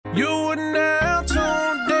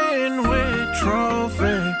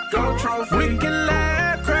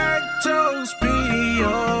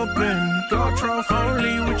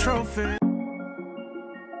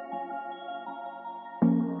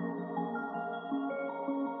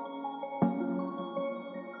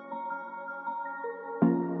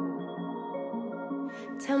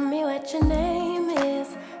Tell me what your name is.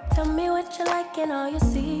 Tell me what you like and all your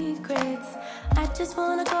secrets. I just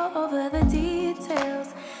wanna go over the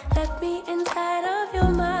details. Let me inside of your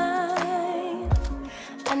mind.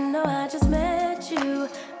 I know I just met you,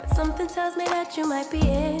 but something tells me that you might be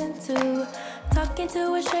into talking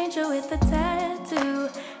to a stranger with a tattoo.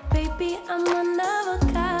 Baby, I'm one of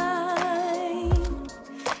a kind.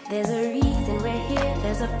 There's a reason we're here.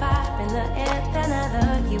 There's a vibe in the air that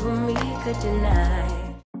neither you or me could deny.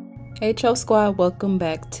 Hey Trope Squad, welcome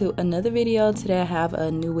back to another video. Today I have a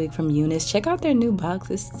new wig from Unice. Check out their new box,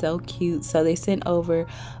 it's so cute. So they sent over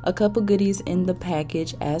a couple goodies in the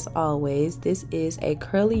package as always. This is a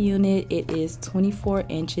curly unit. It is 24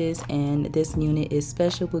 inches and this unit is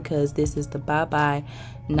special because this is the bye-bye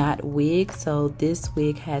knot wig. So this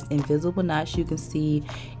wig has invisible knots. You can see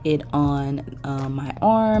it on my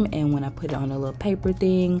arm, and when I put it on a little paper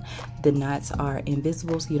thing, the knots are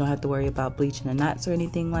invisible, so you don't have to worry about bleaching the knots or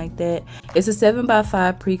anything like that. It's a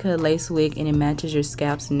 7x5 pre-cut lace wig, and it matches your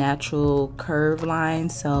scalp's natural curve line,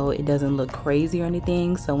 so it doesn't look crazy or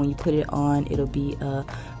anything. So when you put it on, it'll be a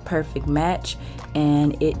perfect match,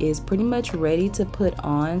 and it is pretty much ready to put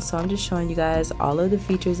on. So I'm just showing you guys all of the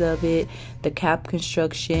features of it. The cap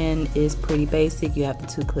construction is pretty basic. You have the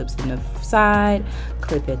two clips in the side,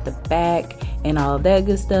 clip at the back, and all of that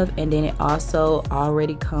good stuff. And then it also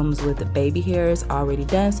already comes with the baby hairs already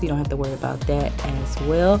done, so you don't have to worry about that as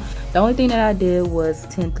well. The only thing that I did was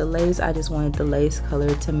tint the lace. I just wanted the lace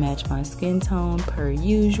color to match my skin tone per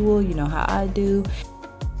usual. You know how I do.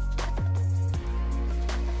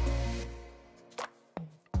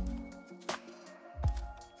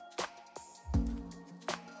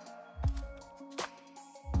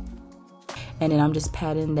 And then I'm just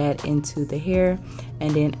patting that into the hair,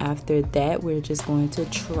 and then after that we're just going to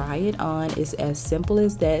try it on. It's as simple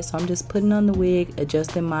as that. So I'm just putting on the wig,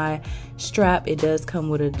 adjusting my strap. It does come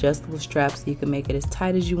with an adjustable strap, so you can make it as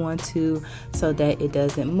tight as you want to so that it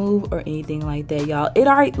doesn't move or anything like that, y'all. It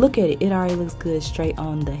already, look at it, it already looks good straight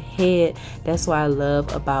on the head. That's what I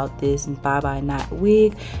love about this bye-bye knot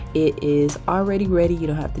wig. It is already ready. You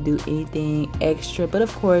don't have to do anything extra, but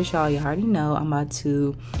of course, y'all, you already know I'm about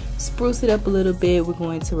to spruce it up a little bit. We're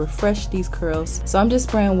going to refresh these curls. So I'm just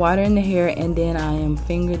spraying water in the hair, and then I am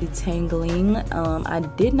finger detangling. I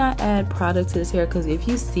did not add product to this hair because if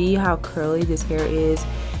you see how curly this hair is,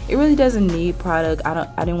 it really doesn't need product. I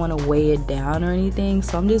didn't want to weigh it down or anything,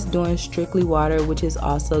 so I'm just doing strictly water, which is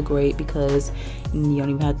also great because you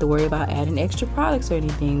don't even have to worry about adding extra products or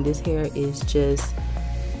anything. This hair is just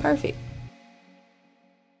perfect.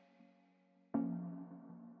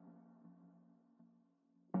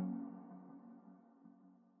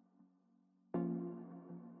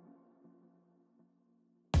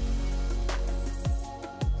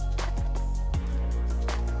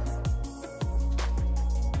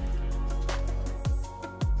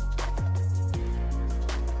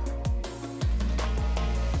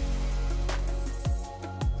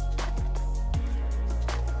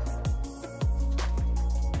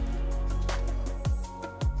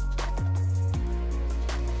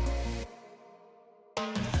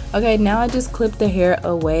 Okay, now I just clipped the hair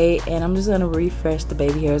away, and I'm just gonna refresh the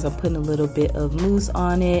baby hairs. I'm putting a little bit of mousse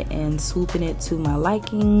on it and swooping it to my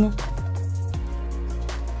liking.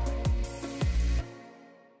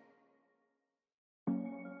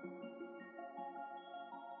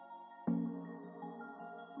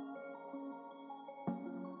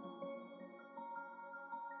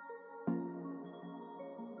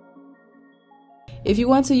 If you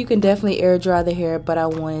want to, you can definitely air dry the hair, but I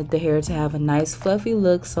wanted the hair to have a nice fluffy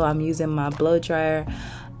look, so I'm using my blow dryer.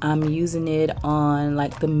 I'm using it on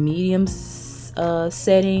like the medium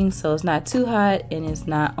setting, so it's not too hot and it's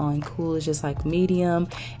not on cool, it's just like medium.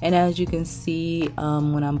 And as you can see,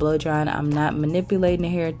 when I'm blow drying, I'm not manipulating the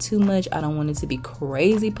hair too much. I don't want it to be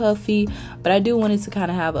crazy puffy, but I do want it to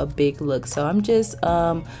kind of have a big look. So I'm just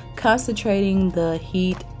concentrating the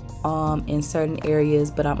heat in certain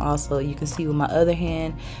areas, but I'm also, you can see with my other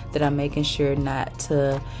hand that I'm making sure not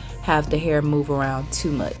to have the hair move around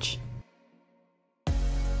too much.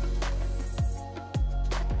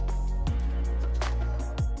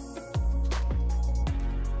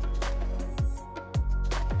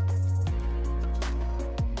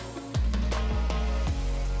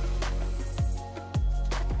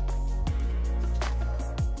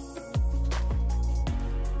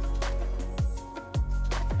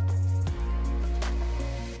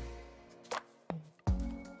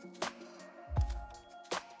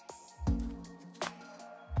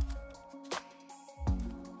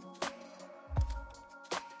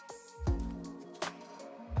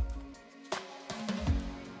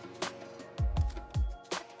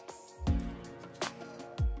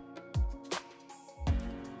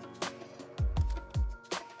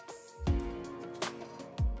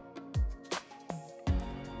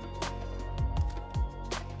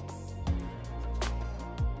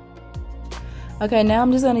 Okay, now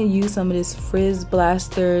I'm just going to use some of this frizz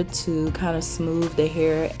blaster to kind of smooth the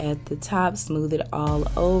hair at the top, smooth it all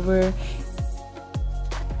over.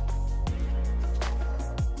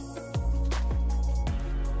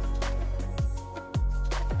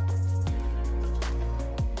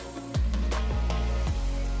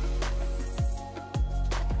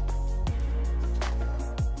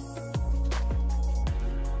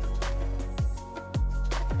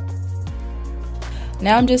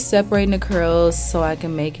 Now I'm just separating the curls so I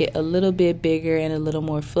can make it a little bit bigger and a little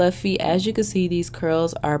more fluffy. As you can see, these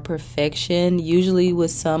curls are perfection. Usually with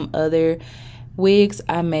some other wigs,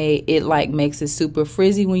 it like makes it super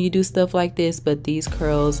frizzy when you do stuff like this, but these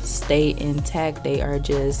curls stay intact. They are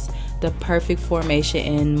just the perfect formation,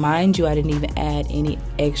 and mind you, I didn't even add any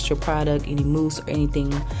extra product, any mousse or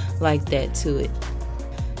anything like that to it.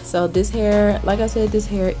 So this hair, like I said, this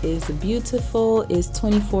hair is beautiful. It's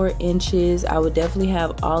 24 inches. I would definitely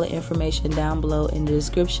have all the information down below in the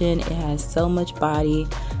description. It has so much body,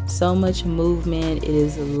 so much movement. It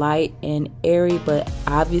is light and airy, but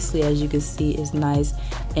obviously, as you can see, it's nice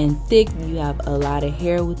and thick. You have a lot of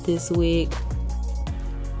hair with this wig.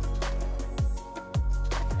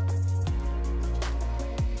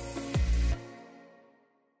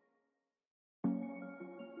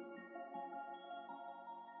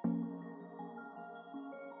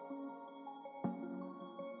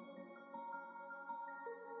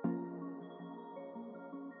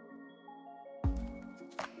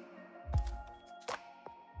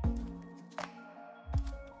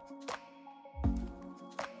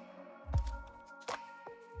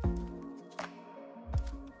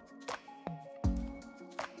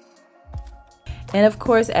 And of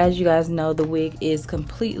course, as you guys know, the wig is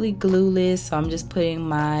completely glueless, so I'm just putting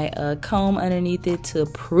my comb underneath it to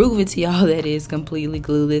prove it to y'all that it is completely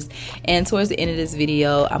glueless. And towards the end of this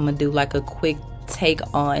video, I'm gonna do like a quick take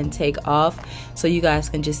on, take off, so you guys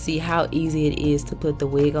can just see how easy it is to put the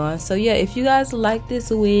wig on. So yeah, if you guys like this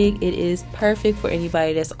wig, it is perfect for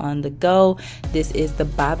anybody that's on the go. This is the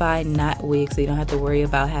bye bye knot wig, so you don't have to worry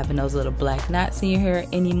about having those little black knots in your hair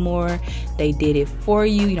anymore. They did it for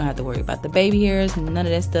you. You don't have to worry about the baby hairs, none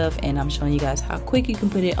of that stuff, and I'm showing you guys how quick you can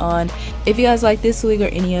put it on. If you guys like this wig or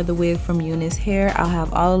any other wig from UNiceHair, I'll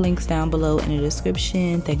have all the links down below in the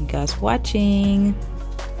description. Thank you guys for watching.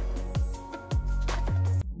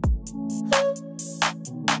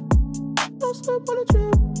 Step on a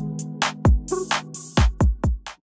trip.